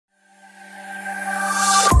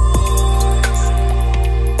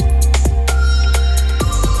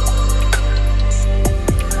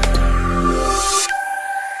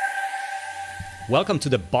Welcome to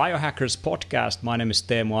the Biohackers podcast. My name is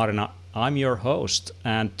Teemu Arina. I'm your host,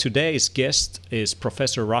 and today's guest is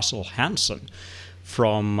Professor Russel Hanson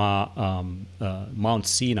from Mount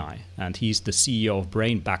Sinai, and he's the CEO of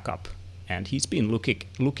Brain Backup. And he's been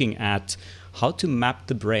looking at how to map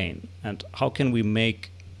the brain and how can we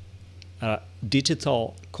make a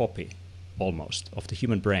digital copy, almost, of the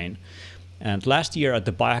human brain. And last year at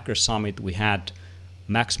the Biohacker Summit, we had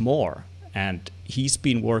Max Moore, and he's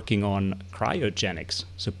been working on cryogenics,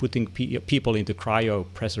 so putting people into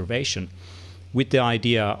cryopreservation with the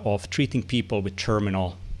idea of treating people with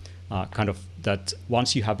terminal, that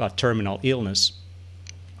once you have a terminal illness,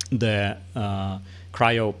 the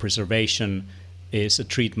cryopreservation is a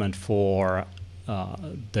treatment for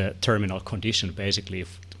the terminal condition. Basically,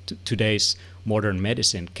 if today's modern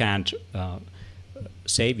medicine can't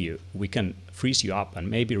save you, we can freeze you up and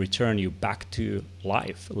maybe return you back to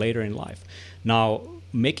life later in life. Now,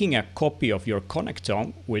 making a copy of your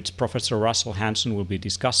connectome, which Professor Russel Hanson will be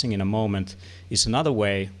discussing in a moment, is another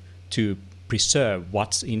way to preserve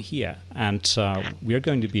what's in here. And we're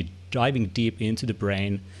going to be diving deep into the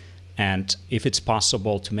brain, and if it's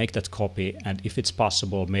possible to make that copy, and if it's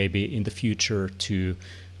possible maybe in the future to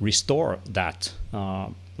restore that,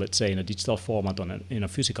 let's say in a digital format in a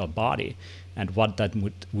physical body, and what that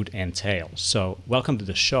would entail. So welcome to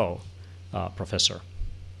the show, Professor.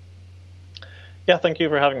 Yeah, thank you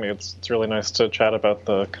for having me. It's really nice to chat about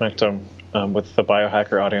the connectome with the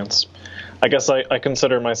biohacker audience. I guess I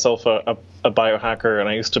consider myself a biohacker, and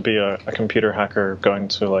I used to be a computer hacker going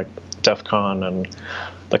to like DEF CON and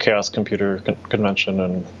the Chaos Computer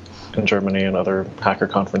Convention in Germany and other hacker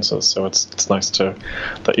conferences. So it's nice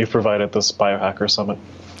that you've provided this Biohacker Summit.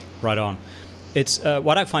 Right on. It's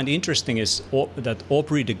what I find interesting is that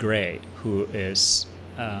Aubrey de Grey, who is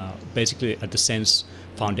basically at the Sense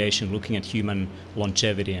Foundation looking at human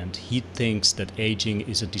longevity, and he thinks that aging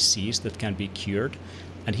is a disease that can be cured.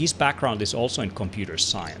 And his background is also in computer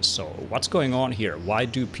science. So what's going on here? Why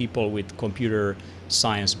do people with computer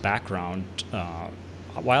science background,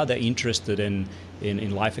 why are they interested in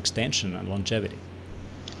life extension and longevity?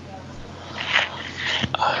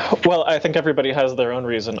 Well, I think everybody has their own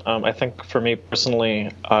reason. I think for me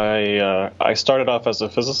personally, I started off as a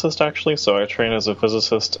physicist, actually. So I trained as a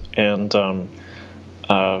physicist, and in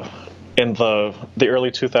the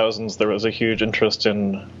early 2000s, there was a huge interest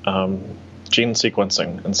in gene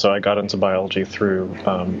sequencing, and so I got into biology through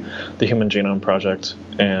the Human Genome Project,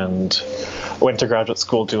 and went to graduate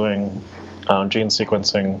school doing gene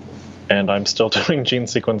sequencing, and I'm still doing gene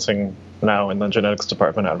sequencing now in the genetics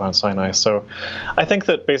department at Mount Sinai. So I think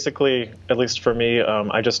that basically, at least for me,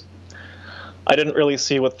 I didn't really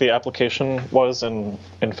see what the application was in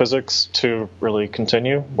physics to really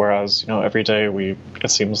continue, whereas every day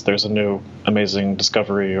it seems there's a new amazing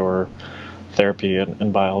discovery or therapy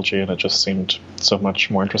in biology, and it just seemed so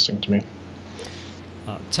much more interesting to me.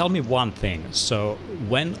 Tell me one thing. So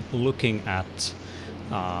when looking at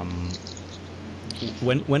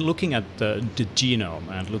when looking at the genome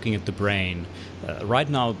and looking at the brain, right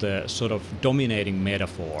now the sort of dominating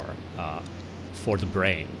metaphor for the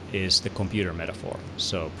brain is the computer metaphor.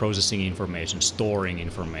 So processing information, storing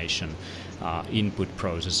information, input,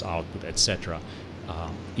 process, output, etc.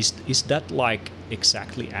 Is that like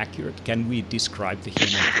exactly accurate? Can we describe the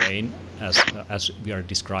human brain as we are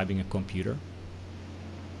describing a computer?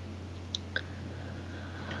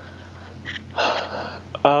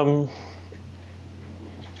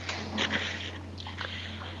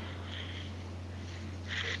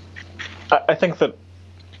 I think that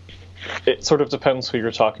it sort of depends who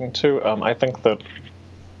you're talking to. I think that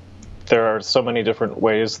there are so many different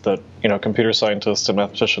ways that computer scientists and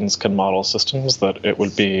mathematicians can model systems that it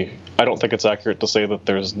would be. I don't think it's accurate to say that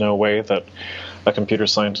there's no way that a computer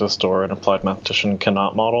scientist or an applied mathematician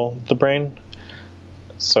cannot model the brain.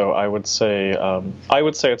 So I would say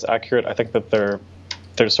it's accurate. I think that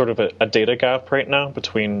there's sort of a data gap right now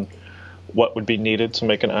between what would be needed to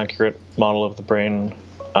make an accurate model of the brain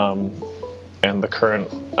and the current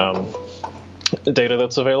data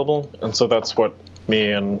that's available. And so that's what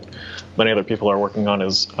me and many other people are working on,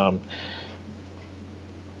 is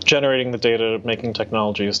generating the data, making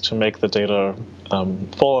technologies to make the data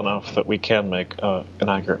full enough that we can make an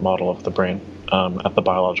accurate model of the brain at the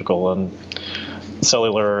biological and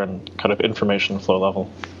cellular and kind of information flow level.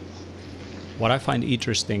 What I find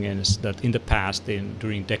interesting is that in the past,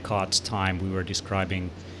 during Descartes' time, we were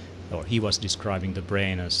describing, or he was describing the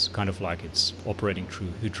brain as kind of like it's operating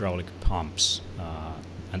through hydraulic pumps.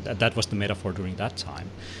 And that was the metaphor during that time.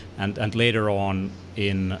 And later on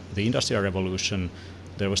in the Industrial Revolution,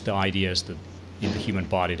 there was the ideas that in the human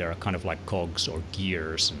body there are kind of like cogs or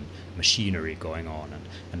gears and machinery going on,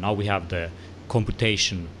 and now we have the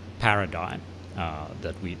computation paradigm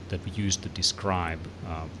that we use to describe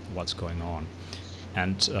what's going on.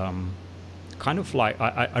 And kind of like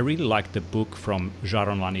I really like the book from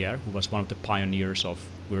Jaron Lanier, who was one of the pioneers of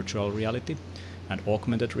virtual reality and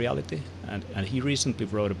augmented reality, and he recently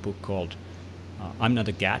wrote a book called I'm Not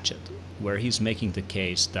a Gadget, where he's making the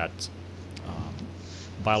case that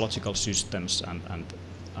biological systems and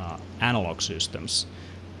analog systems,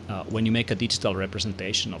 when you make a digital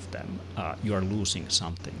representation of them, you are losing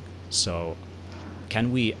something. So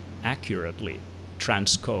can we accurately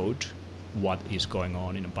transcode what is going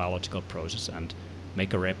on in a biological process and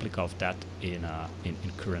make a replica of that in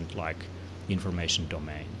current like information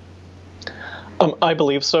domain? I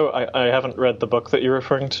believe so. I haven't read the book that you're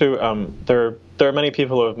referring to. There are many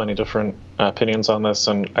people who have many different opinions on this,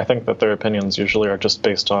 and I think that their opinions usually are just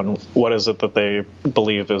based on what is it that they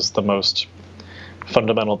believe is the most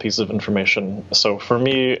fundamental piece of information. So for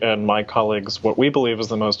me and my colleagues, what we believe is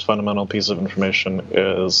the most fundamental piece of information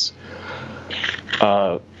is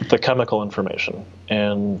the chemical information,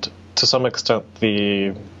 and to some extent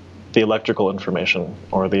the electrical information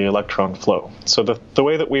or the electron flow. So the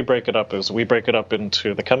way that we break it up is we break it up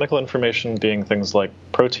into the chemical information being things like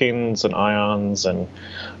proteins and ions and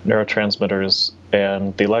neurotransmitters,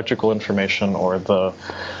 and the electrical information or the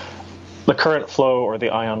current flow or the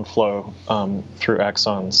ion flow through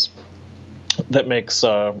axons that makes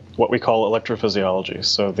what we call electrophysiology.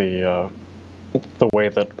 So the way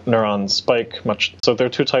that neurons spike so there are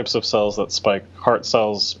two types of cells that spike. Heart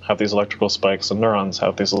cells have these electrical spikes, and neurons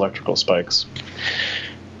have these electrical spikes.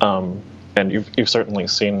 And you've certainly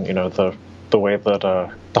seen, the way that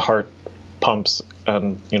the heart pumps,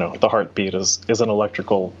 and the heartbeat is an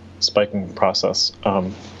electrical spiking process.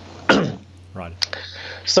 Right.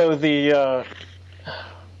 So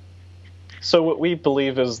so what we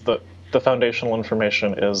believe is that the foundational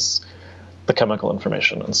information is the chemical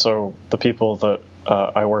information, and so the people that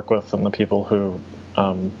I work with and the people who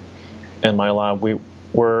in my lab,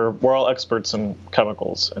 we're all experts in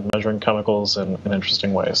chemicals and measuring chemicals in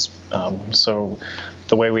interesting ways. So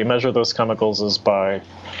the way we measure those chemicals is by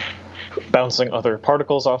bouncing other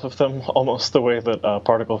particles off of them, almost the way that a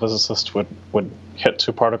particle physicist would hit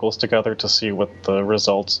two particles together to see what the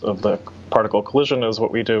result of the particle collision is.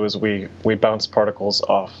 What we do is we bounce particles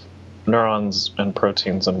off neurons and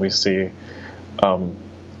proteins, and we see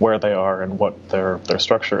where they are and what their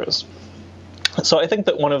structure is. So I think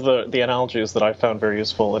that one of the analogies that I found very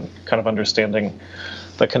useful in kind of understanding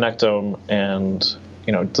the connectome and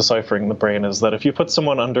deciphering the brain is that if you put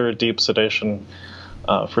someone under deep sedation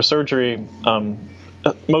for surgery,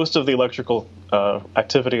 most of the electrical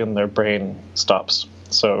activity in their brain stops.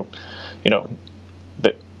 So,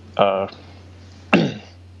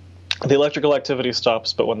 the electrical activity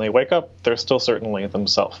stops, but when they wake up, they're still certainly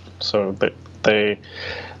themselves. So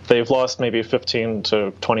they've lost maybe 15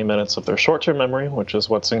 to 20 minutes of their short-term memory, which is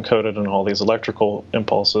what's encoded in all these electrical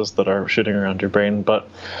impulses that are shooting around your brain, but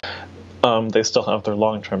they still have their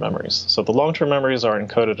long-term memories. So the long-term memories are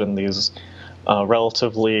encoded in these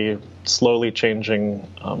relatively slowly changing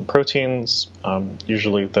proteins.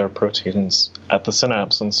 Usually they're proteins at the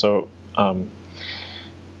synapse, and so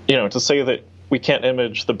to say that we can't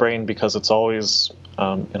image the brain because it's always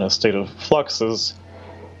in a state of flux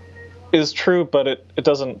is true, but it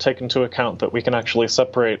doesn't take into account that we can actually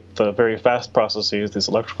separate the very fast processes, these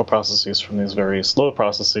electrical processes, from these very slow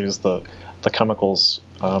processes, the chemicals,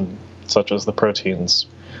 such as the proteins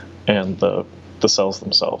and the cells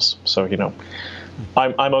themselves. So,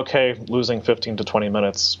 I'm okay losing 15 to 20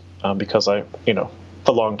 minutes because the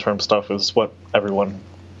long-term stuff is what everyone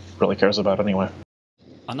really cares about anyway.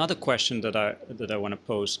 Another question that I want to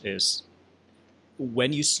pose is,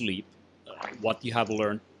 when you sleep, what you have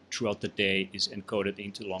learned throughout the day is encoded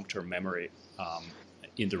into long-term memory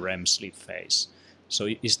in the REM sleep phase. So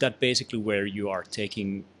is that basically where you are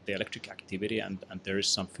taking the electric activity and there is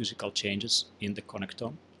some physical changes in the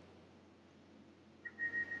connectome?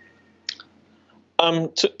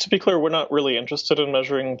 To be clear, we're not really interested in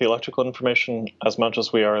measuring the electrical information as much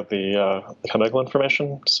as we are the chemical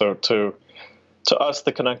information. So to us,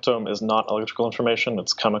 the connectome is not electrical information.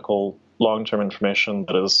 It's chemical long-term information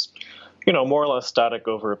that is, more or less static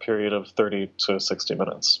over a period of 30 to 60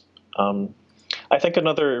 minutes. I think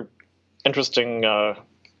another interesting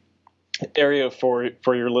area for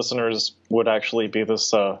your listeners would actually be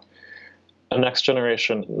this a next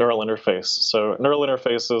generation neural interface. So neural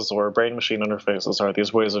interfaces or brain-machine interfaces are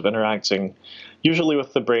these ways of interacting, usually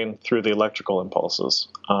with the brain through the electrical impulses.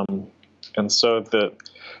 And so the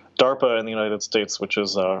DARPA in the United States, which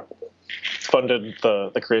is funded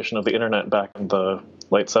the creation of the internet back in the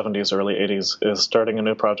late 70s, early 80s, is starting a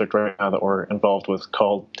new project right now that we're involved with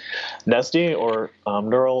called NESD, or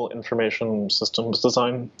Neural Information Systems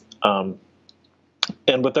Design. And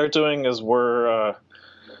what they're doing is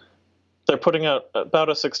they're putting out about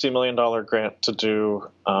a $60 million grant to do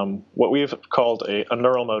what we've called a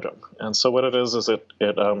neural modem. And so what it is it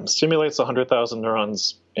stimulates 100,000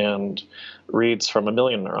 neurons and reads from 1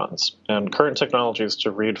 million neurons. And current technologies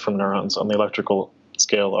to read from neurons on the electrical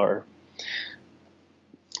scale are,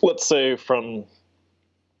 let's say, from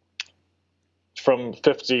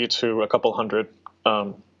 50 to a couple hundred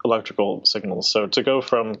electrical signals. So to go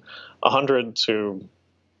from 100 to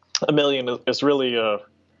 1 million is really a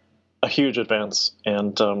huge advance.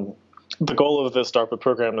 And the goal of this DARPA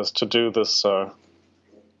program is to do this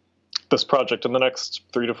this project in the next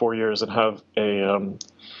 3 to 4 years and have an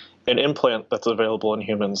implant that's available in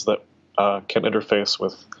humans that can interface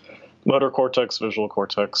with motor cortex, visual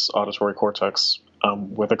cortex, auditory cortex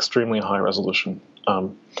with extremely high resolution.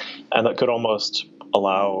 And that could almost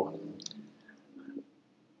allow,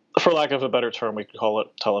 for lack of a better term, we could call it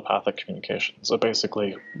telepathic communication. So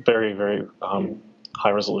basically very, very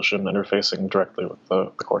high resolution interfacing directly with the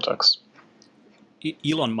cortex.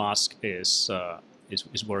 Elon Musk is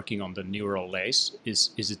working on the neural lace.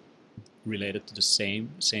 Is it related to the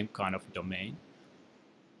same kind of domain?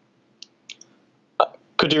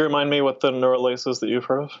 Could you remind me what the neural lace is that you've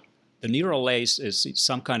heard of? The neural lace is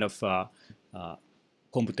some kind of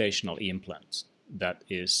computational implant that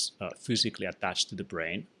is physically attached to the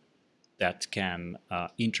brain that can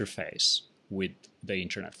interface with the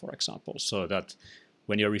internet, for example. So that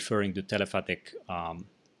when you're referring to telepathic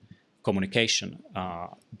communication,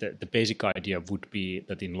 the basic idea would be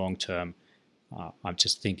that in long term, I'm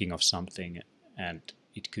just thinking of something and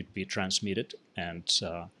it could be transmitted, and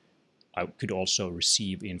I could also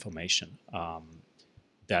receive information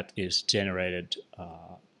that is generated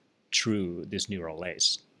through this neural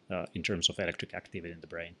lace in terms of electric activity in the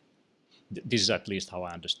brain. This is at least how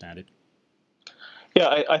I understand it.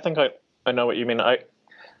 Yeah, I think I know what you mean.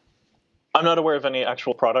 I'm not aware of any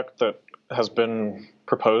actual product that has been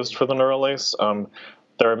proposed for the neural lace.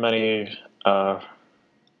 There are many.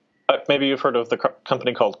 Maybe you've heard of the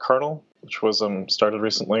company called Kernel, which was started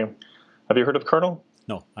recently. Have you heard of Kernel?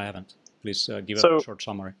 No, I haven't. Please give a short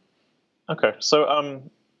summary. Okay, so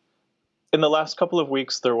in the last couple of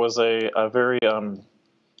weeks, there was a very,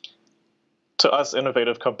 to us,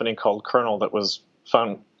 innovative company called Kernel that was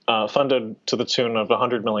funded to the tune of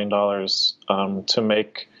 $100 million to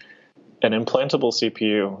make an implantable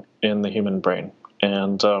CPU in the human brain.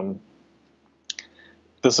 And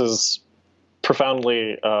this is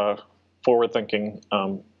profoundly forward-thinking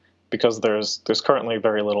because there's currently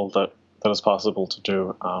very little that is possible to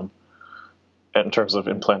do in terms of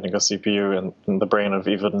implanting a CPU in the brain of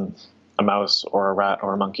even a mouse or a rat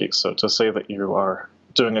or a monkey. So to say that you are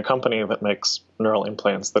doing a company that makes neural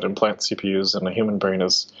implants that implant CPUs in a human brain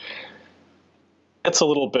it's a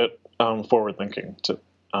little bit forward-thinking.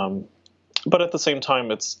 But at the same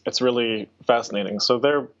time, it's really fascinating. So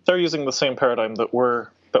they're using the same paradigm that we're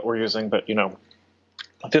using. That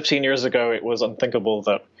 15 years ago, it was unthinkable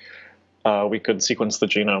that we could sequence the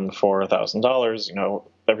genome for $1,000.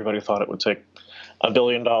 Everybody thought it would take $1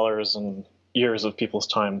 billion and years of people's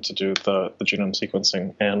time to do the genome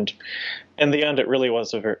sequencing. And in the end, it really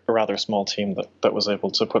was a rather small team that was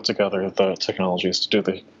able to put together the technologies to do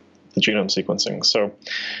the genome sequencing. So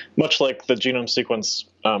much like the genome sequence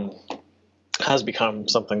has become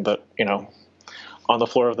something that, on the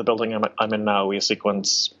floor of the building I'm in now, we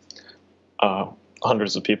sequence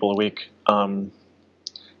hundreds of people a week.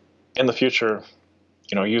 In the future,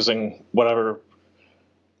 using whatever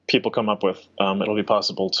people come up with, it'll be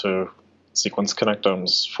possible to sequence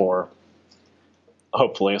connectomes for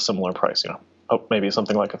hopefully a similar price, maybe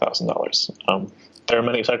something like $1,000. There are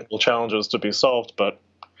many technical challenges to be solved, but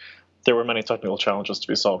there were many technical challenges to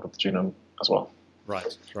be solved with the genome as well.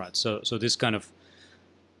 Right. So this kind of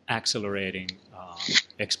accelerating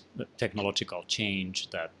technological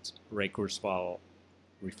change that Ray Kurzweil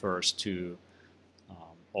refers to,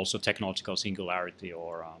 also technological singularity,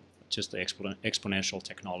 or just the exponential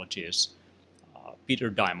technologies.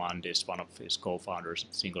 Peter Diamandis, one of his co-founders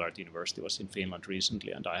at Singularity University, was in Finland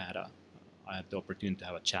recently, and I had the opportunity to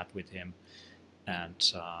have a chat with him.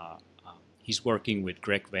 And he's working with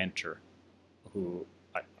Greg Venter, who,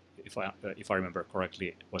 if I remember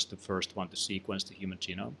correctly, was the first one to sequence the human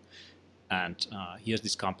genome. And he has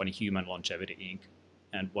this company, Human Longevity Inc.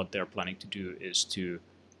 And what they're planning to do is to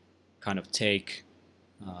kind of take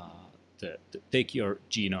take your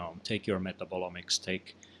genome, take your metabolomics,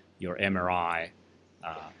 take your MRI,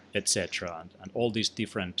 etc., and all these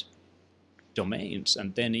different domains,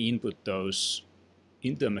 and then input those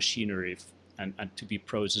in the machinery and to be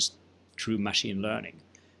processed through machine learning.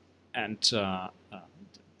 And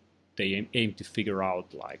they aim to figure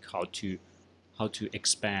out like how to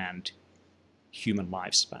expand human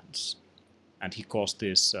lifespans. And he calls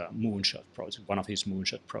this moonshot project, one of his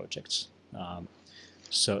moonshot projects. How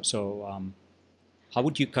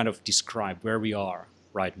would you kind of describe where we are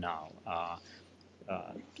right now?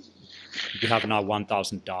 We have now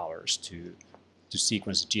 $1,000 to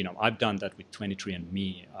sequence the genome. I've done that with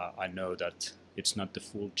 23andMe. I know that it's not the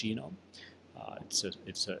full genome.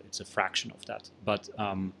 It's a fraction of that, but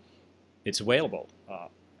it's available.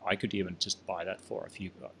 I could even just buy that for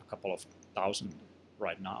a couple of thousand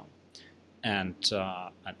right now, and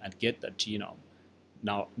get that genome.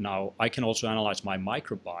 Now I can also analyze my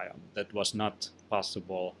microbiome. That was not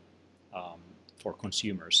possible for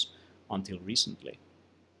consumers until recently.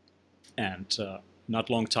 And not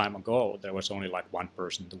long time ago, there was only like one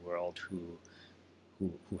person in the world who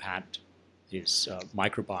had his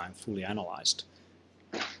microbiome fully analyzed.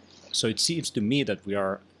 So it seems to me that we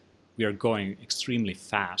are going extremely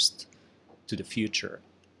fast to the future,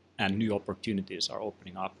 and new opportunities are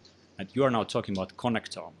opening up. And you are now talking about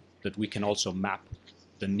connectome, that we can also map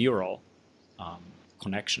the neural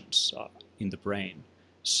connections in the brain.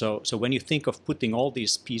 So when you think of putting all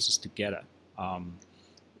these pieces together,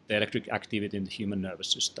 the electric activity in the human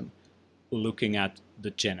nervous system, looking at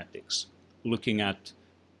the genetics, looking at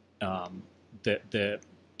the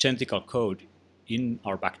genetical code in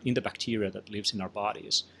the bacteria that lives in our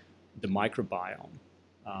bodies, the microbiome,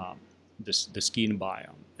 the skin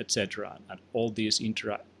biome, etc., and all these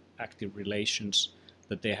interactive relations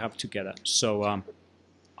that they have together. So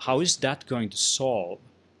how is that going to solve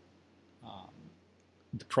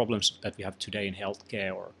the problems that we have today in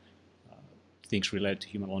healthcare, or things related to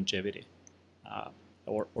human longevity?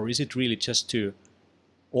 Or is it really just to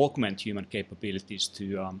augment human capabilities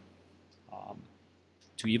to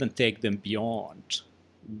even take them beyond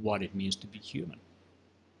what it means to be human?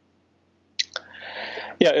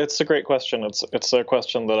 Yeah, it's a great question. It's a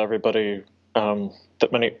question that everybody,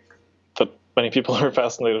 that many people are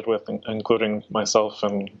fascinated with, including myself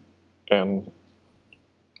and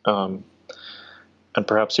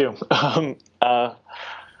perhaps you. I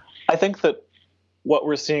think that what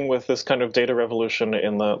we're seeing with this kind of data revolution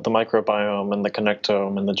in the microbiome and the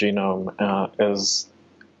connectome and the genome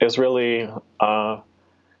is really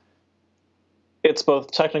it's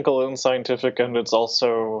both technical and scientific, and it's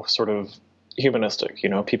also sort of humanistic. You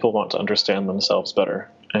know, people want to understand themselves better,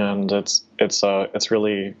 and it's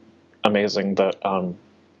really amazing that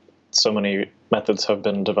so many methods have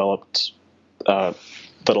been developed that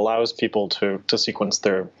allows people to sequence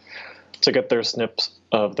to get their SNPs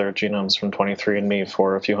of their genomes from 23andMe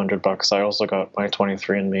for a few $100. I also got my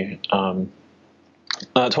 23andMe.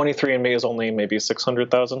 23andMe is only maybe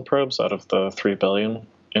 600,000 probes out of the 3 billion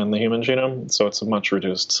in the human genome, so it's a much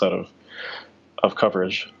reduced set of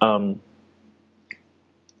coverage. I'm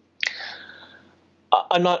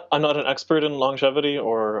not an expert in longevity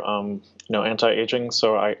or anti-aging,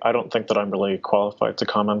 so I don't think that I'm really qualified to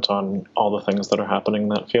comment on all the things that are happening in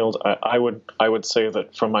that field. I would say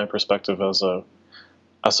that from my perspective as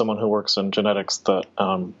someone who works in genetics, that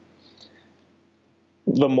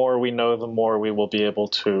the more we know, the more we will be able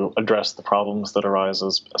to address the problems that arise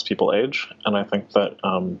as people age. And I think that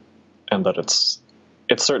it's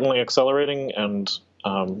certainly accelerating, and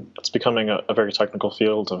it's becoming a very technical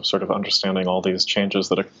field of sort of understanding all these changes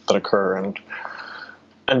that occur and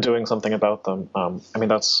doing something about them. I mean,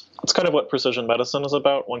 that's kind of what precision medicine is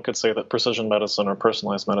about. One could say that precision medicine or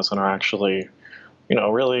personalized medicine are actually,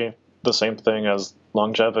 really the same thing as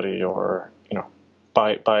longevity, or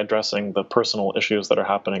by addressing the personal issues that are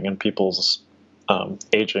happening in people's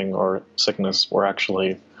aging or sickness, we're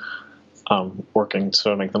actually working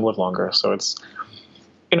to make them live longer. So it's,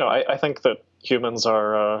 I think that humans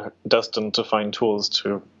are destined to find tools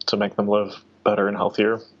to make them live better and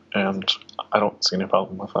healthier, and I don't see any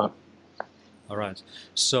problem with that. All right.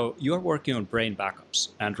 So you're working on brain backups,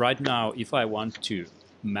 and right now, if I want to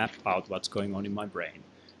map out what's going on in my brain,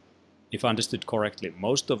 if I understood correctly,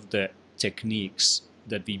 most of the techniques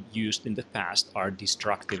that we used in the past are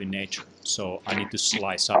destructive in nature. So I need to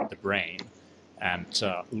slice up the brain and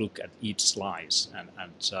look at each slice and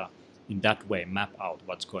in that way map out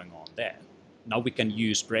what's going on there. Now we can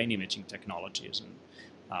use brain imaging technologies,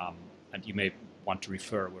 and you may want to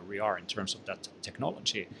refer where we are in terms of that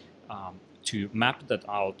technology, to map that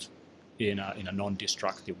out in a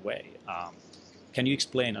non-destructive way. Can you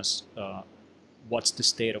explain us what's the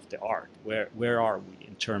state of the art? Where are we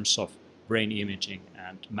in terms of brain imaging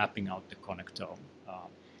and mapping out the connectome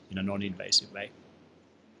in a non-invasive way?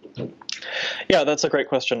 Yeah, that's a great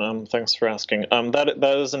question. Thanks for asking.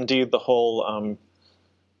 That is indeed the whole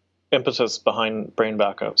impetus behind brain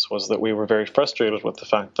backups, was that we were very frustrated with the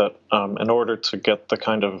fact that in order to get the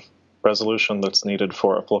kind of resolution that's needed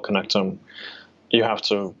for a full connectome, you have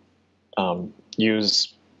to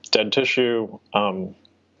use dead tissue.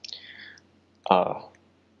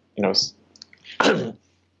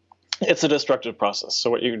 It's a destructive process. So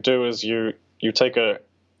what you do is you take a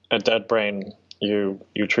dead brain, you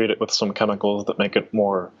treat it with some chemicals that make it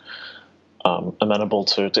more amenable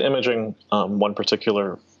to imaging. One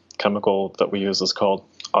particular chemical that we use is called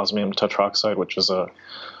osmium tetroxide, which is a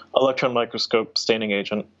electron microscope staining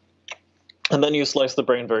agent. And then you slice the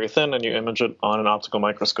brain very thin and you image it on an optical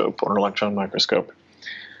microscope or an electron microscope.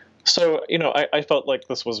 So, I felt like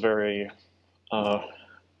this was very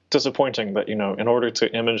disappointing that, in order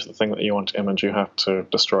to image the thing that you want to image, you have to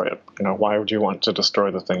destroy it. Why would you want to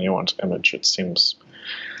destroy the thing you want to image? It seems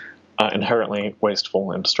inherently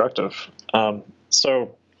wasteful and destructive.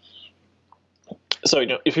 So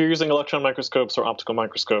if you're using electron microscopes or optical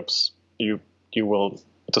microscopes, you will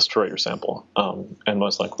destroy your sample, and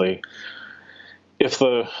most likely, if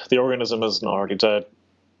the organism isn't already dead,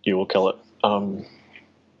 you will kill it.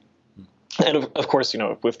 And of course,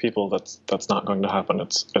 with people, that's not going to happen.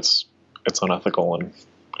 It's unethical, and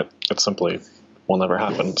it simply will never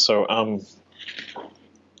happen. So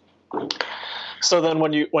then,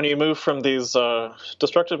 when you move from these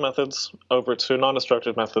destructive methods over to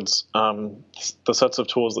non-destructive methods, the sets of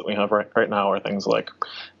tools that we have right now are things like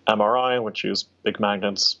MRI, which use big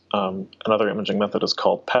magnets. Another imaging method is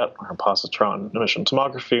called PET, or positron emission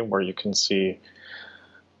tomography, where you can see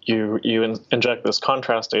you inject this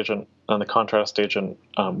contrast agent, and the contrast agent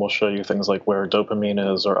will show you things like where dopamine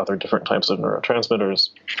is or other different types of neurotransmitters.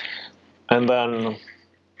 And then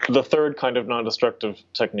the third kind of non-destructive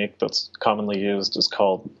technique that's commonly used is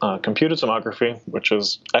called computed tomography, which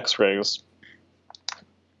is X-rays.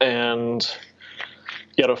 And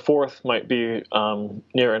yet a fourth might be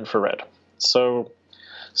near infrared. So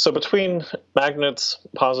between magnets,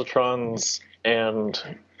 positrons, and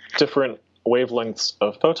different wavelengths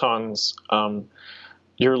of photons,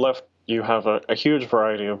 you have a huge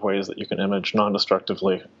variety of ways that you can image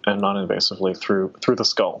non-destructively and non-invasively through the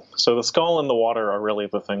skull. So the skull and the water are really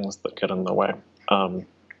the things that get in the way.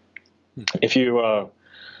 If you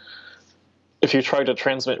try to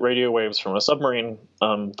transmit radio waves from a submarine,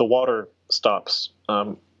 the water stops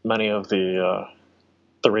many of the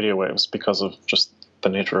radio waves because of just the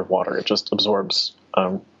nature of water. It just absorbs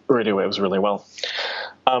radio waves really well.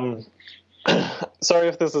 Sorry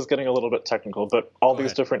if this is getting a little bit technical, but all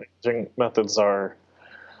these different imaging methods are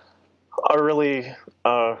really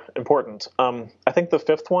important. I think the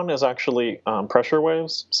fifth one is actually pressure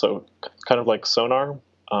waves, so kind of like sonar.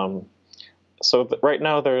 Right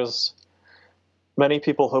now there's many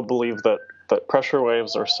people who believe that pressure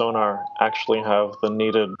waves or sonar actually have the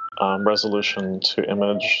needed resolution to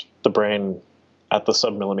image the brain at the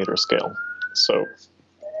submillimeter scale. So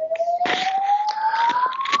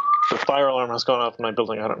the fire alarm has gone off in my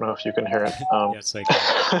building. I don't know if you can hear it. Yes, I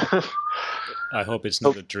can. I hope it's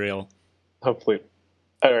not a drill. Hopefully.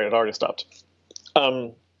 All right, it already stopped.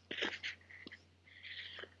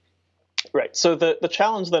 Right, so the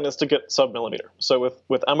challenge then is to get submillimeter. So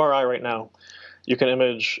with MRI right now, you can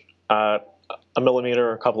image at a millimeter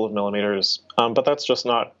or a couple of millimeters, but that's just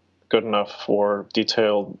not good enough for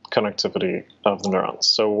detailed connectivity of the neurons.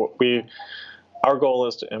 So our goal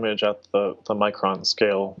is to image at the micron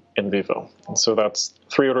scale in vivo. And so that's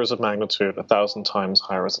 3 orders of magnitude, 1,000 times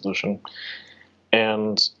higher resolution.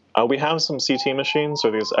 And we have some CT machines, or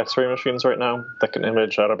these X-ray machines right now, that can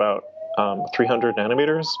image at about 300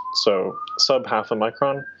 nanometers, so sub half a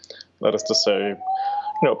micron. That is to say,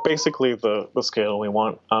 basically the scale we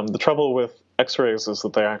want. The trouble with X-rays is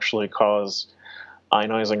that they actually cause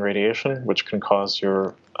ionizing radiation, which can cause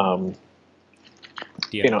your,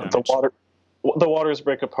 the waters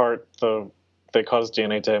break apart. They cause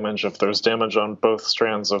DNA damage. If there's damage on both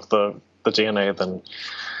strands of the DNA, then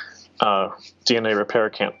DNA repair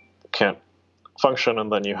can't function,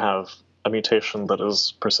 and then you have a mutation that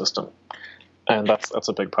is persistent, and that's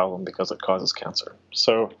a big problem because it causes cancer.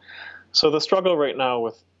 So the struggle right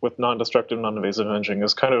now with non-destructive, non-invasive imaging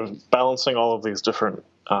is kind of balancing all of these different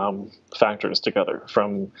factors together,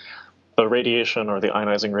 from the radiation or the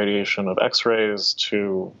ionizing radiation of X-rays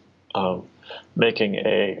to making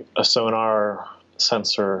a sonar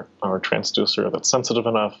sensor or transducer that's sensitive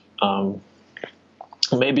enough,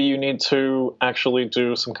 maybe you need to actually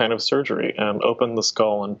do some kind of surgery and open the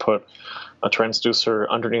skull and put a transducer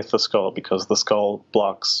underneath the skull because the skull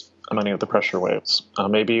blocks many of the pressure waves.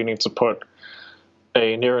 Maybe you need to put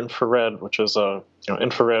a near infrared, which is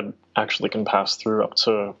infrared actually can pass through up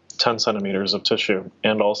to 10 centimeters of tissue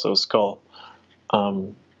and also skull.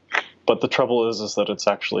 But the trouble is that it's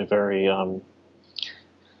actually very, the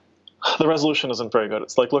resolution isn't very good.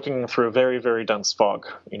 It's like looking through a very, very dense fog.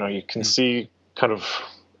 You can see kind of,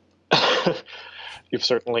 you've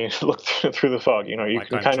certainly looked through the fog. You like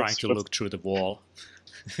can I'm kind trying to look through the wall.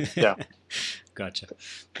 Yeah. Gotcha.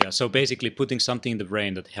 Yeah. So basically, putting something in the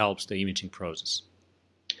brain that helps the imaging process.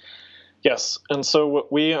 Yes, and so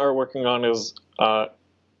what we are working on is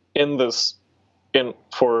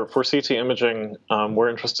for CT imaging, we're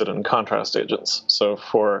interested in contrast agents. So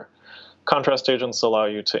contrast agents allow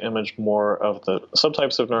you to image more of the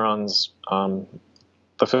subtypes of neurons,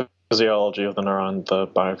 the physiology of the neuron, the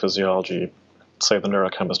biophysiology, say the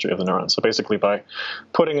neurochemistry of the neuron. So basically by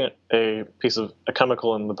putting a piece of a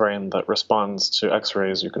chemical in the brain that responds to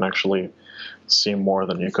X-rays, you can actually see more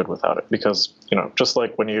than you could without it. Because, just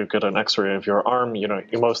like when you get an X-ray of your arm, you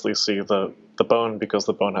mostly see the bone because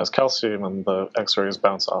the bone has calcium and the X-rays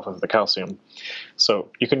bounce off of the calcium. So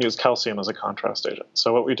you can use calcium as a contrast agent.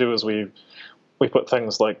 So what we do is we put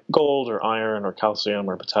things like gold or iron or calcium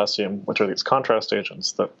or potassium, which are these contrast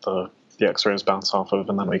agents that the X-rays bounce off of,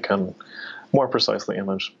 and then we can more precisely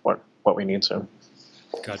image what we need to.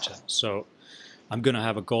 Gotcha. So I'm going to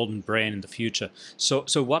have a golden brain in the future. So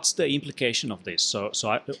what's the implication of this? So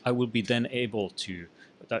I will be then able to,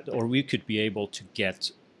 or we could be able to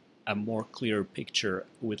get a more clear picture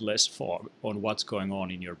with less fog on what's going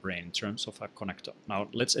on in your brain in terms of a connectome. Now,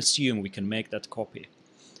 let's assume we can make that copy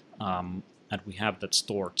and we have that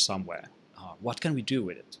stored somewhere. What can we do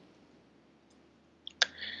with it?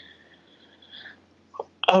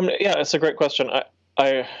 Yeah, it's a great question.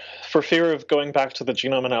 I for fear of going back to the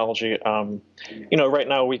genome analogy, right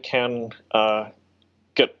now we can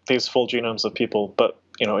get these full genomes of people, but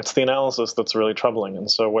it's the analysis that's really troubling. And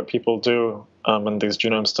so what people do in these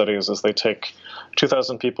genome studies is they take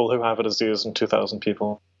 2,000 people who have a disease and 2,000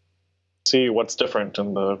 people, see what's different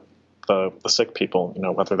in the sick people,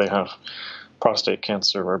 whether they have prostate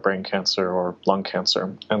cancer or brain cancer or lung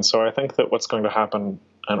cancer. And so I think that what's going to happen,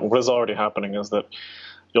 and what is already happening, is that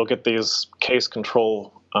you'll get these case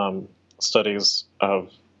control studies of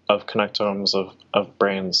connectomes of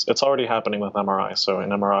brains. It's already happening with MRI. So in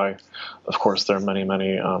MRI, of course, there are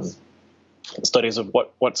many studies of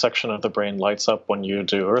what section of the brain lights up when you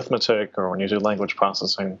do arithmetic or when you do language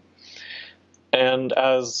processing. And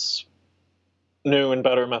as new and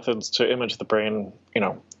better methods to image the brain,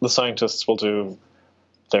 the scientists will do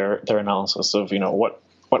their analysis of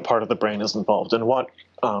what part of the brain is involved and what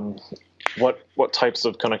types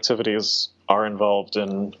of connectivities are involved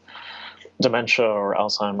in dementia or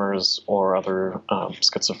Alzheimer's or other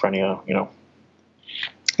schizophrenia,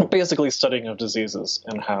 basically studying of diseases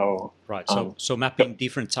and how... Right, so mapping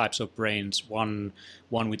different types of brains, one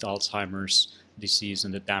with Alzheimer's disease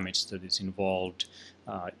and the damage that is involved,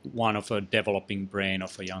 one of a developing brain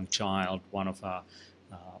of a young child, one of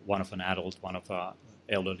an adult, one of a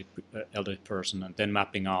elderly person, and then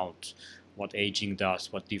mapping out what aging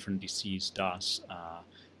does, what different disease does,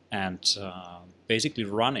 and basically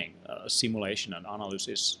running simulation and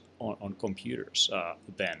analysis on computers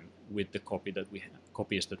then with the copies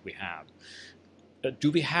that we have.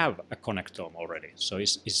 Do we have a connectome already? So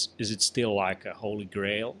is it still like a holy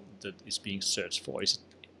grail that is being searched for?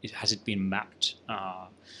 Has it been mapped?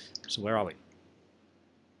 So where are we?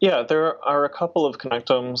 Yeah, there are a couple of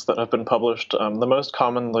connectomes that have been published. The most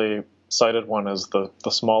commonly cited one is the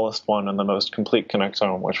smallest one and the most complete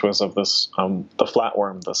connectome, which was of this the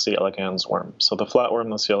flatworm, the C. elegans worm. So the flatworm,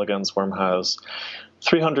 the C. elegans worm, has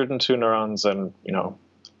 302 neurons, and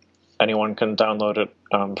anyone can download it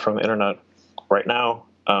from the internet right now.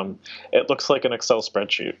 It looks like an Excel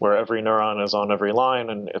spreadsheet where every neuron is on every line,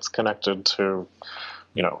 and it's connected to,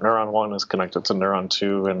 neuron 1 is connected to neuron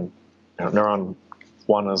 2, and neuron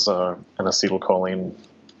 1 is an acetylcholine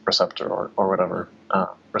receptor or whatever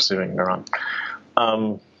receiving neuron.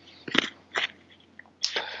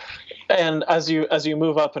 And as you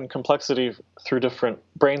move up in complexity through different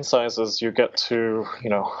brain sizes, you get to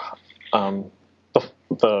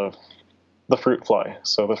the fruit fly.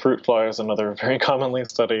 So the fruit fly is another very commonly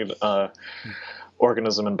studied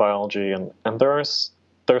organism in biology, and there are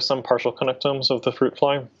some partial connectomes of the fruit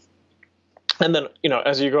fly. And then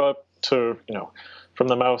as you go up to from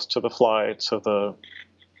the mouse to the fly to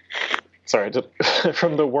sorry,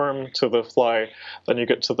 from the worm to the fly, then you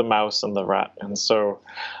get to the mouse and the rat. And so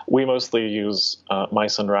we mostly use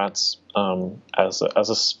mice and rats as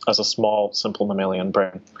a small, simple mammalian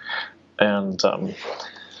brain. And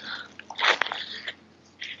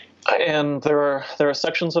there are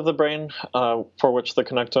sections of the brain for which the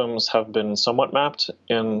connectomes have been somewhat mapped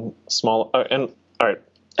in small. All right,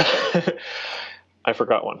 I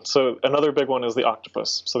forgot one. So another big one is the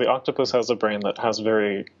octopus. So the octopus has a brain that has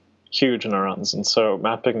very huge neurons, and so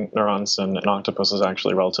mapping neurons in an octopus is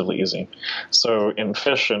actually relatively easy. So in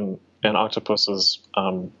fish and octopuses,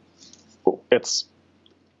 it's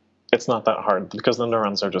not that hard because the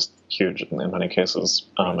neurons are just huge in many cases.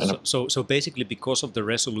 So basically, because of the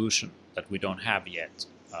resolution that we don't have yet,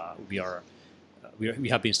 we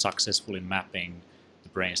have been successful in mapping the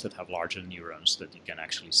brains that have larger neurons that you can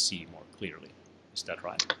actually see more clearly. Is that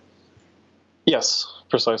right? Yes,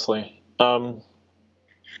 precisely. When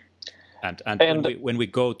we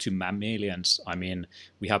go to mammalians, I mean,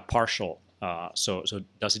 we have partial. So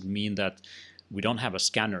does it mean that we don't have a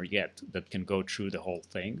scanner yet that can go through the whole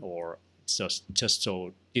thing, or it's just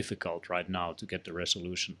so difficult right now to get the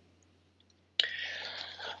resolution?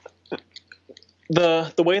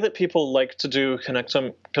 The way that people like to do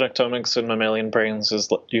connectomics in mammalian brains is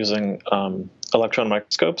using electron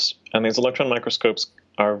microscopes, and these electron microscopes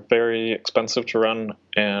are very expensive to run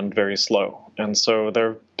and very slow. And so there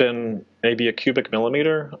have been maybe a cubic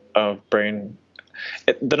millimeter of brain.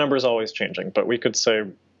 The number is always changing, but we could say,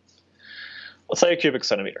 let's say a cubic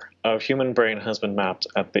centimeter of human brain has been mapped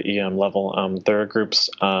at the EM level. There are groups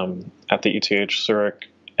at the ETH Zurich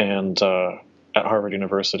and at Harvard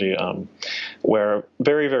University where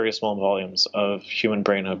very, very small volumes of human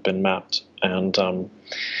brain have been mapped. And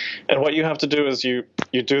what you have to do is you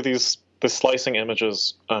do the slicing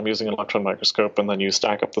images using an electron microscope, and then you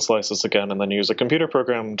stack up the slices again, and then use a computer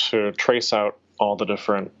program to trace out all the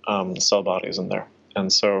different cell bodies in there.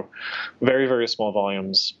 And so very, very small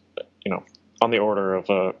volumes, on the order of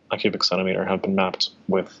a cubic centimeter have been mapped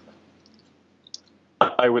with,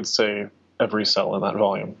 I would say, every cell in that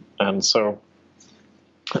volume. And so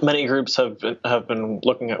many groups have been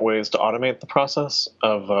looking at ways to automate the process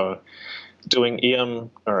of doing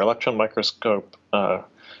EM or electron microscope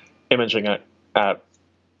imaging at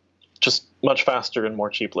just much faster and more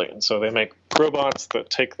cheaply. And so they make robots that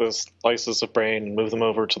take the slices of brain and move them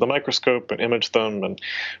over to the microscope and image them, and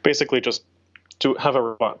basically just to have a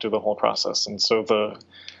robot do the whole process. And so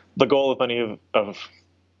the goal of many of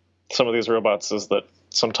some of these robots is that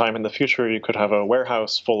sometime in the future you could have a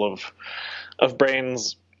warehouse full of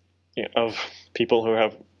brains of people who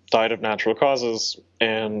have died of natural causes,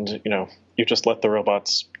 and you just let the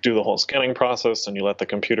robots do the whole scanning process, and you let the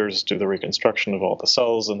computers do the reconstruction of all the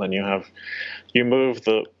cells, and then you move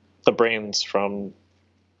the brains from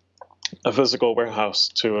a physical warehouse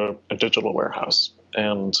to a digital warehouse.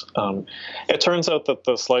 And it turns out that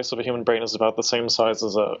the slice of a human brain is about the same size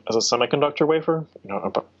as a semiconductor wafer,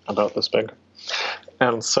 about this big.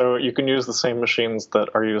 And so you can use the same machines that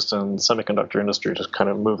are used in the semiconductor industry to kind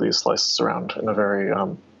of move these slices around in a very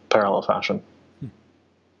parallel fashion.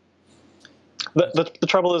 The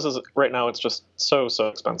trouble is right now it's just so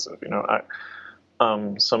expensive.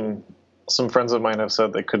 Some friends of mine have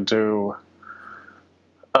said they could do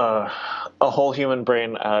a whole human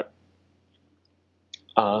brain at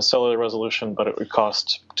cellular resolution, but it would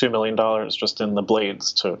cost $2 million just in the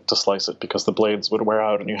blades to slice it, because the blades would wear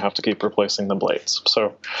out and you have to keep replacing the blades.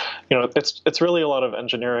 So, it's really a lot of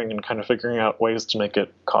engineering and kind of figuring out ways to make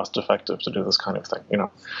it cost effective to do this kind of thing.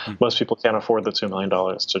 Most people can't afford the $2 million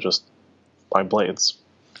to just buy blades.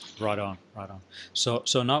 Right on. So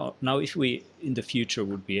now if we in the future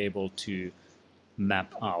would be able to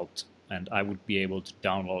map out, and I would be able to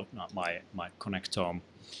download my connectome.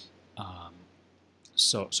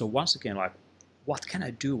 So once again, what can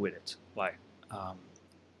I do with it?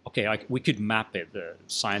 We could map it. The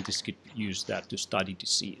scientists could use that to study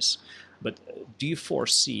disease. But do you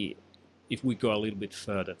foresee, if we go a little bit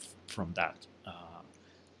further from that,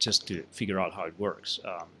 just to figure out how it works,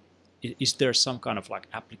 is there some kind of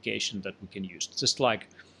application that we can use? Just like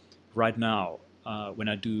right now, when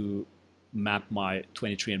I do map my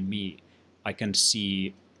 23andMe, I can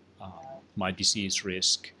see my disease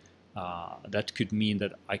risk. That could mean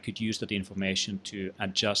that I could use that information to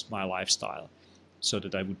adjust my lifestyle so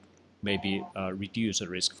that I would maybe reduce the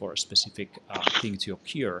risk for a specific thing to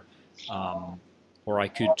occur. Or I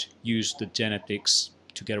could use the genetics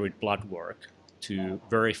together with blood work to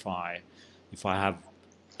verify if I have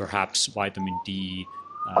perhaps vitamin D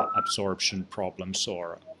absorption problems,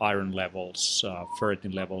 or iron levels,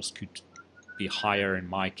 ferritin levels could be higher in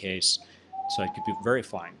my case, So I could be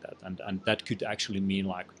verifying that, and that could actually mean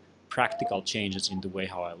like practical changes in the way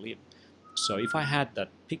how I live. So if I had that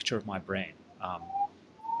picture of my brain,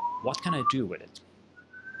 what can I do with it?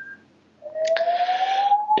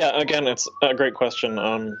 Yeah, again, it's a great question.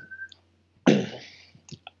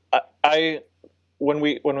 I when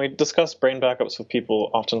we discuss brain backups with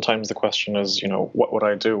people, oftentimes the question is, what would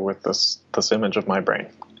I do with this image of my brain?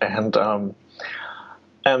 And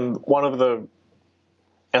one of the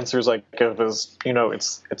answers I give is,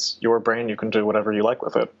 it's your brain. You can do whatever you like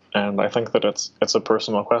with it. And I think that it's a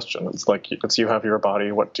personal question. It's like you have your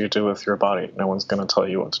body. What do you do with your body? No one's going to tell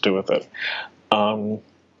you what to do with it.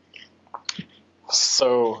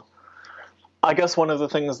 So I guess one of the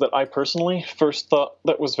things that I personally first thought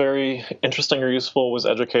that was very interesting or useful was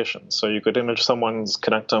education. So you could image someone's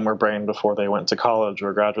connectome or brain before they went to college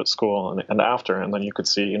or graduate school and after, and then you could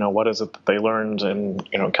see, what is it that they learned in,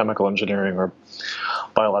 chemical engineering or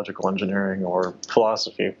biological engineering or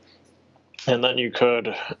philosophy. And then you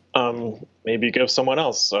could maybe give someone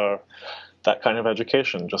else that kind of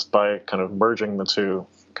education just by kind of merging the two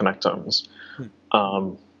connectomes.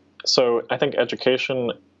 So I think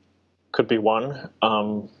education could be one.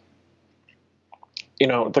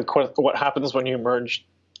 What happens when you merge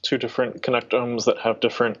two different connectomes that have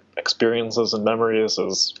different experiences and memories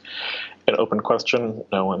is an open question.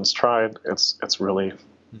 No one's tried. It's really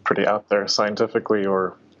pretty out there scientifically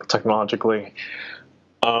or technologically.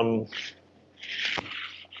 I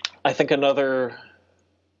think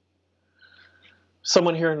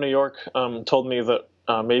someone here in New York told me that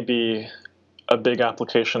maybe a big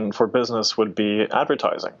application for business would be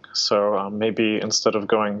advertising. So maybe instead of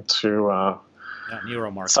going to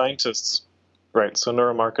neuromarketing. Scientists, right? So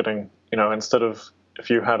neuromarketing, instead of, if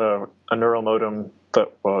you had a neural modem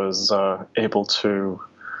that was able to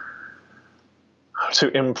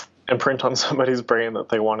imprint on somebody's brain that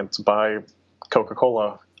they wanted to buy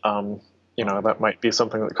Coca-Cola, that might be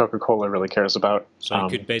something that Coca-Cola really cares about. So you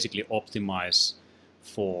could basically optimize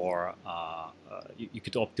for you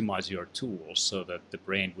could optimize your tools so that the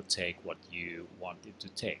brain would take what you want it to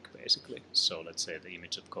take, basically. So let's say the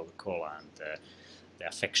image of Coca-Cola and the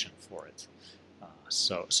affection for it.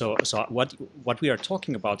 So what we are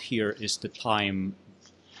talking about here is the time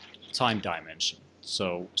dimension.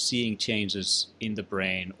 So seeing changes in the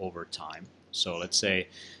brain over time. So let's say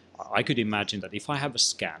I could imagine that if I have a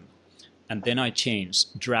scan and then I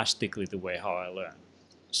change drastically the way how I learn.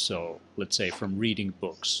 So let's say from reading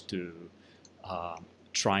books to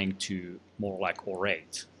trying to more like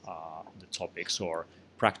orate the topics or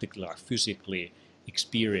practically or physically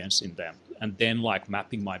experience in them, and then like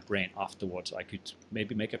mapping my brain afterwards, I could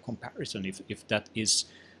maybe make a comparison if that is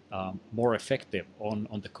more effective on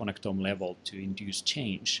the connectome level to induce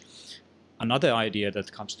change. Another idea that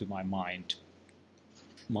comes to my mind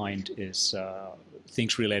is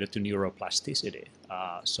things related to neuroplasticity.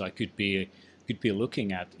 So I could be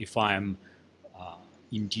looking at if I'm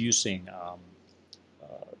inducing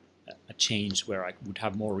a change where I would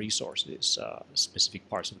have more resources, specific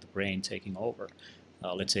parts of the brain taking over.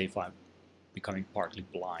 Let's say if I'm becoming partly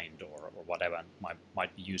blind or whatever,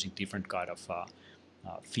 might be using different kind of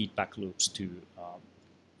feedback loops to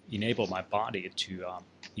enable my body to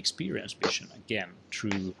experience vision again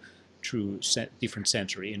through different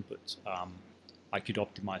sensory inputs. I could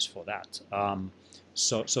optimize for that.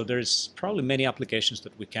 So there's probably many applications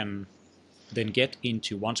that we can then get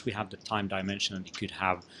into once we have the time dimension, and you could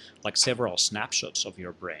have like several snapshots of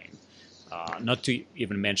your brain. Not to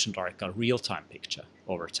even mention like a real-time picture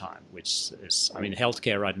over time, which is,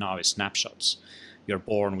 healthcare right now is snapshots. You're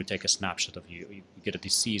born, we take a snapshot of you. You get a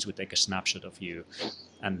disease, we take a snapshot of you.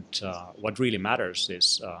 And what really matters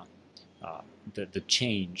is the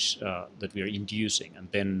change that we are inducing, and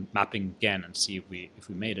then mapping again and see if we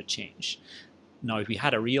made a change. Now, if we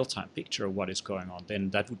had a real-time picture of what is going on, then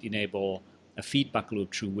that would enable a feedback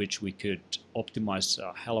loop through which we could optimize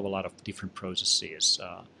a hell of a lot of different processes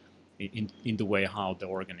in the way how the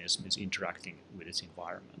organism is interacting with its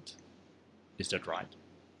environment. Is that right?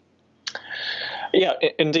 Yeah,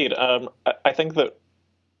 indeed. I think that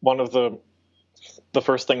one of the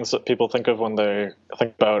first things that people think of when they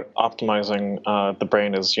think about optimizing the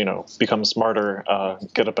brain is, become smarter,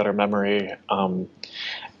 get a better memory. And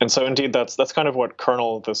so indeed, that's kind of what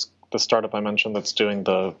Kernel, the startup I mentioned that's doing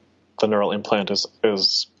the neural implant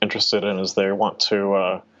is interested in, is they want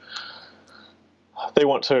to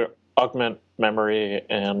augment memory,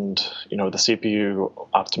 and, the CPU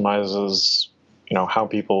optimizes, how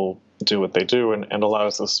people do what they do, and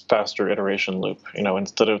allows this faster iteration loop.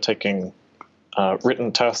 Instead of taking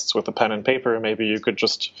written tests with a pen and paper, maybe you could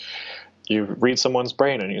you read someone's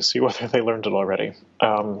brain and you see whether they learned it already.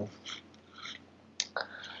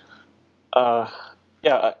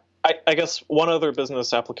 Yeah, I guess one other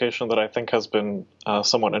business application that I think has been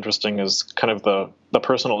somewhat interesting is kind of the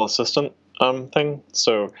personal assistant thing.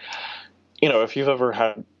 So, if you've ever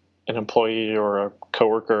had an employee or a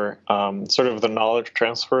coworker, sort of the knowledge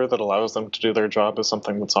transfer that allows them to do their job is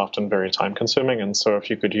something that's often very time consuming. And so if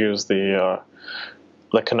you could use the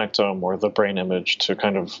connectome or the brain image to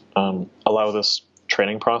kind of allow this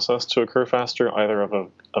training process to occur faster, either of a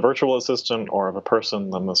virtual assistant or of a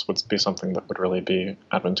person, then this would be something that would really be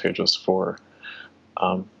advantageous for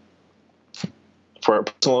a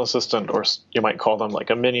personal assistant, or you might call them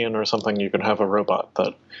like a minion or something. You could have a robot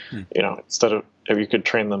that, instead of, you could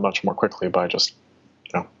train them much more quickly by just,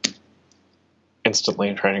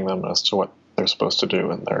 instantly training them as to what they're supposed to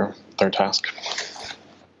do in their task.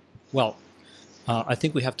 Well, I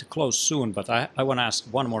think we have to close soon, but I want to ask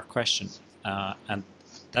one more question, and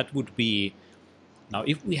that would be, now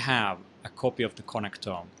if we have a copy of the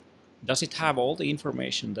connectome, does it have all the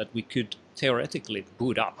information that we could theoretically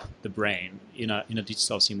boot up the brain in a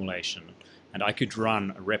digital simulation, and I could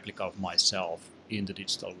run a replica of myself in the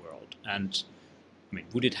digital world? And I mean,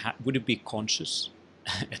 would it be conscious,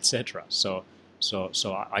 etc.? So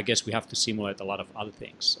I guess we have to simulate a lot of other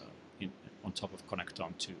things on top of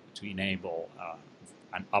connectome to enable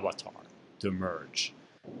an avatar to emerge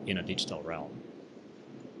in a digital realm.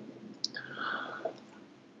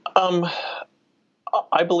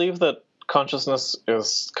 I believe that consciousness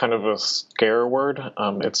is kind of a scare word.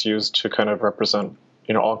 It's used to kind of represent,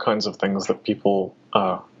 all kinds of things that people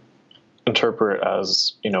interpret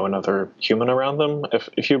as, another human around them.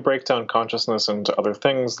 If you break down consciousness into other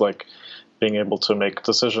things, like being able to make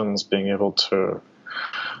decisions, being able to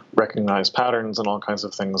recognize patterns and all kinds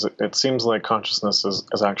of things, it seems like consciousness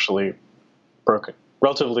is actually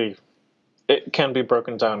relatively, it can be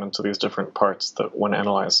broken down into these different parts that, when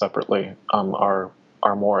analyzed separately, are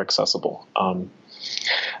more accessible.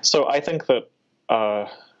 So I think that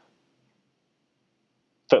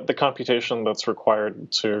that the computation that's required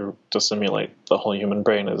to simulate the whole human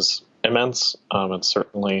brain is immense. It's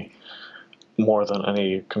certainly more than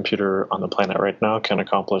any computer on the planet right now can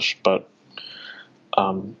accomplish, but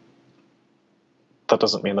that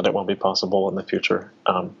doesn't mean that it won't be possible in the future.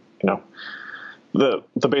 The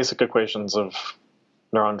basic equations of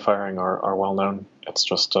neuron firing are well known. It's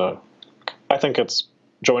just I think it's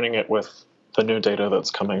joining it with the new data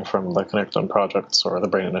that's coming from the Connectome projects or the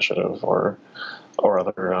Brain Initiative or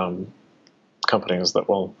other companies that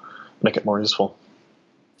will make it more useful.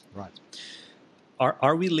 Right.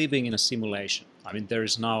 Are we living in a simulation? I mean, there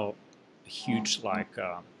is now a huge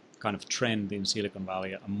kind of trend in Silicon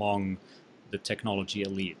Valley among the technology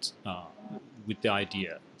elite with the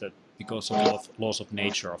idea that because of laws of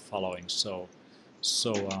nature of following so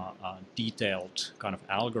detailed kind of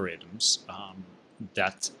algorithms,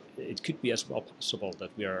 that it could be as well possible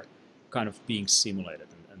that we are kind of being simulated,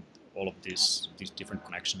 and all of these different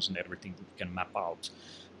connections and everything that we can map out.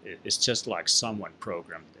 It's just like someone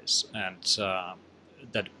programmed this, and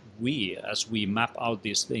that we, as we map out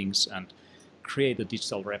these things and create a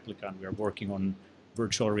digital replica, and we are working on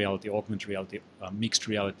virtual reality, augmented reality, mixed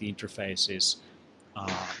reality interfaces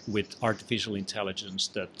with artificial intelligence,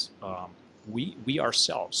 that we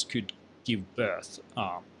ourselves could give birth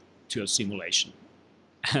to a simulation.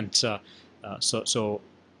 And so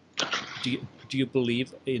do you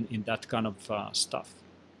believe in that kind of stuff?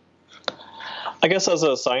 I guess as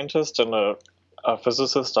a scientist and a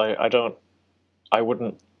physicist, I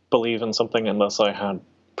wouldn't believe in something unless I had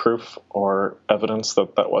proof or evidence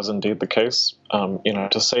that was indeed the case.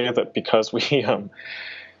 To say that because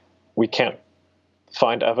we can't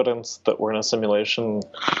find evidence that we're in a simulation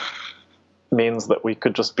means that we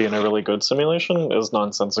could just be in a really good simulation is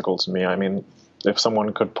nonsensical to me. I mean, if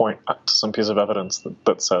someone could point to some piece of evidence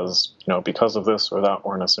that says, because of this or that,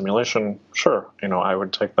 we're in a simulation, sure, I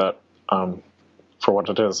would take that for what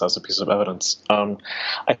it is, as a piece of evidence.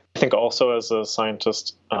 I think also as a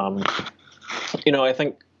scientist, I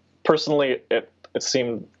think personally it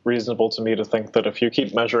seemed reasonable to me to think that if you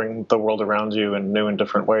keep measuring the world around you in new and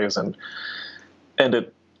different ways, and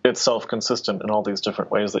it's self-consistent in all these different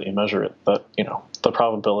ways that you measure it, that the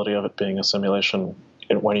probability of it being a simulation,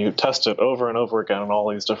 when you test it over and over again in all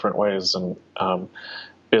these different ways, and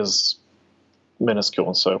is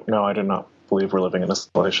minuscule. So no, I do not believe we're living in a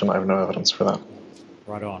simulation. I have no evidence for that.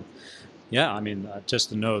 Right on. Yeah, I mean, just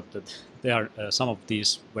to note that there are some of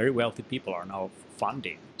these very wealthy people are now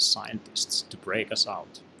funding scientists to break us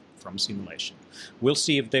out from simulation. We'll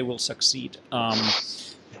see if they will succeed.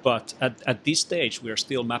 But at this stage, we are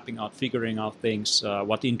still mapping out, figuring out things.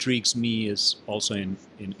 What intrigues me is also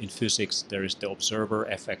in physics, there is the observer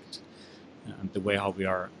effect, and the way how we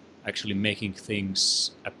are actually making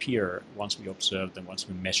things appear once we observe them, once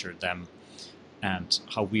we measure them, and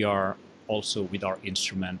how we are also with our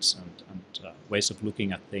instruments and ways of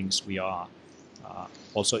looking at things, we are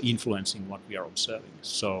also influencing what we are observing.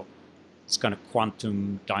 So this kind of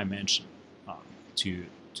quantum dimension to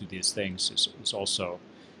these things is also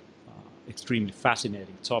extremely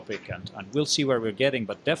fascinating topic, and we'll see where we're getting.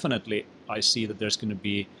 But definitely I see that there's going to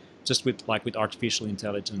be, just with artificial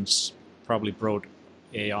intelligence, probably broad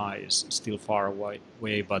AI is still far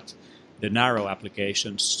away, but the narrow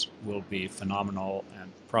applications will be phenomenal,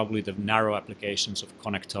 and probably the narrow applications of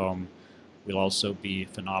connectome will also be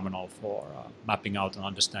phenomenal for mapping out and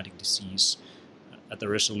understanding disease at the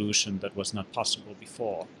resolution that was not possible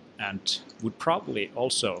before, and would probably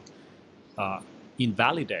also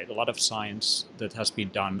invalidate a lot of science that has been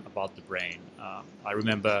done about the brain. I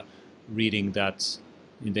remember reading that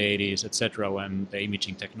in the 80s, etc., when the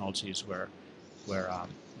imaging technologies were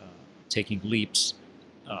taking leaps,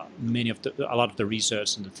 a lot of the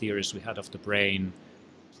research and the theories we had of the brain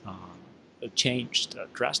changed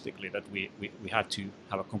drastically, that we had to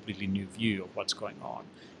have a completely new view of what's going on.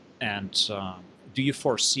 And do you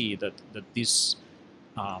foresee that this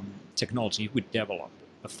technology would develop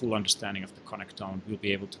a full understanding of the connectome, we'll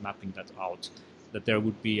be able to mapping that out, that there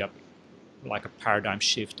would be like a paradigm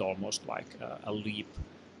shift, almost like a leap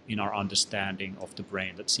in our understanding of the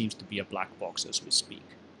brain that seems to be a black box as we speak?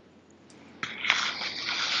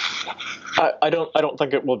 I don't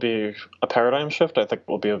think it will be a paradigm shift. I think it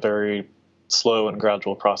will be a very slow and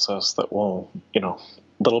gradual process that will,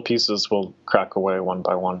 little pieces will crack away one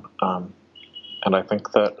by one. And I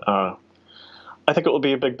think that it will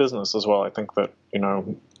be a big business as well. I think that,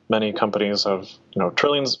 many companies have,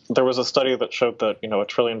 trillions. There was a study that showed that, $1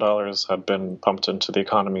 trillion had been pumped into the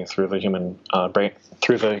economy through the human brain,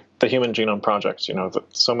 through the Human Genome Project. That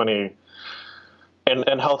so many,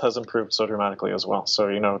 and health has improved so dramatically as well. So,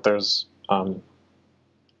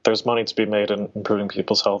 there's money to be made in improving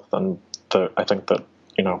people's health, and I think that,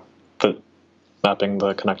 the mapping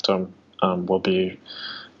the connectome will be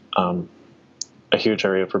a huge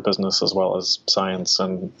area for business as well as science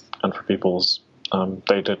and for people's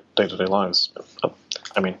day-to-day lives.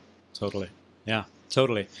 Totally. Yeah,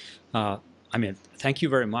 totally. Thank you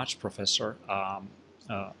very much, Professor.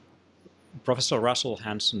 Professor Russel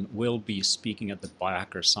Hanson will be speaking at the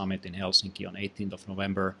Biohacker Summit in Helsinki on 18th of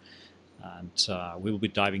November, and we will be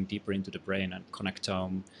diving deeper into the brain and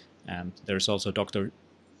connectome. And there's also Dr.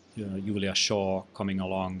 Julia Shaw coming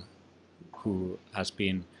along, who has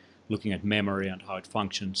been looking at memory and how it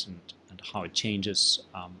functions and how it changes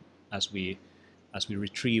as we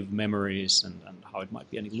retrieve memories, and how it might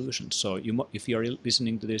be an illusion. So if you're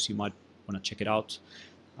listening to this, you might want to check it out.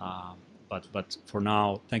 But for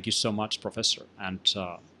now, thank you so much, Professor, and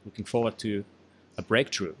looking forward to a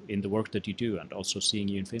breakthrough in the work that you do, and also seeing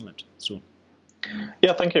you in Finland soon.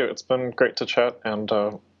 Yeah, thank you. It's been great to chat, and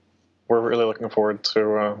we're really looking forward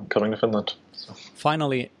to coming to Finland. So.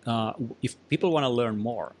 Finally, if people want to learn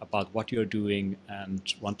more about what you're doing and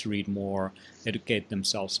want to read more, educate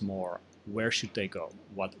themselves more, where should they go?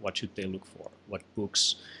 What should they look for? What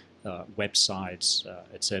books, websites,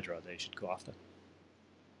 etc. they should go after?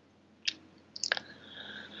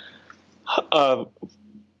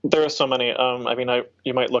 There are so many.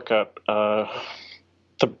 You might look at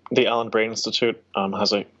the Allen Brain Institute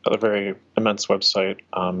has a very immense website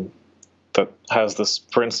that has this,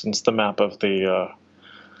 for instance, the map of the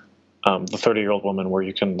 30-year-old woman, where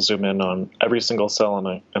you can zoom in on every single cell in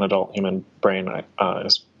an adult human brain.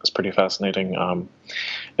 Is pretty fascinating.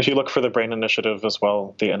 If you look for the Brain Initiative as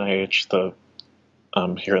well, the NIH,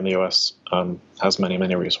 here in the US, has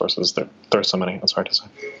many resources. There are so many. It's hard to say.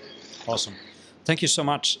 Awesome. Thank you so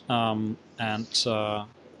much. And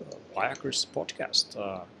Biohacker's podcast.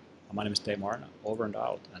 My name is Dave Marna. Over and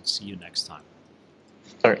out, and see you next time.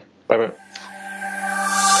 All right. Bye-bye.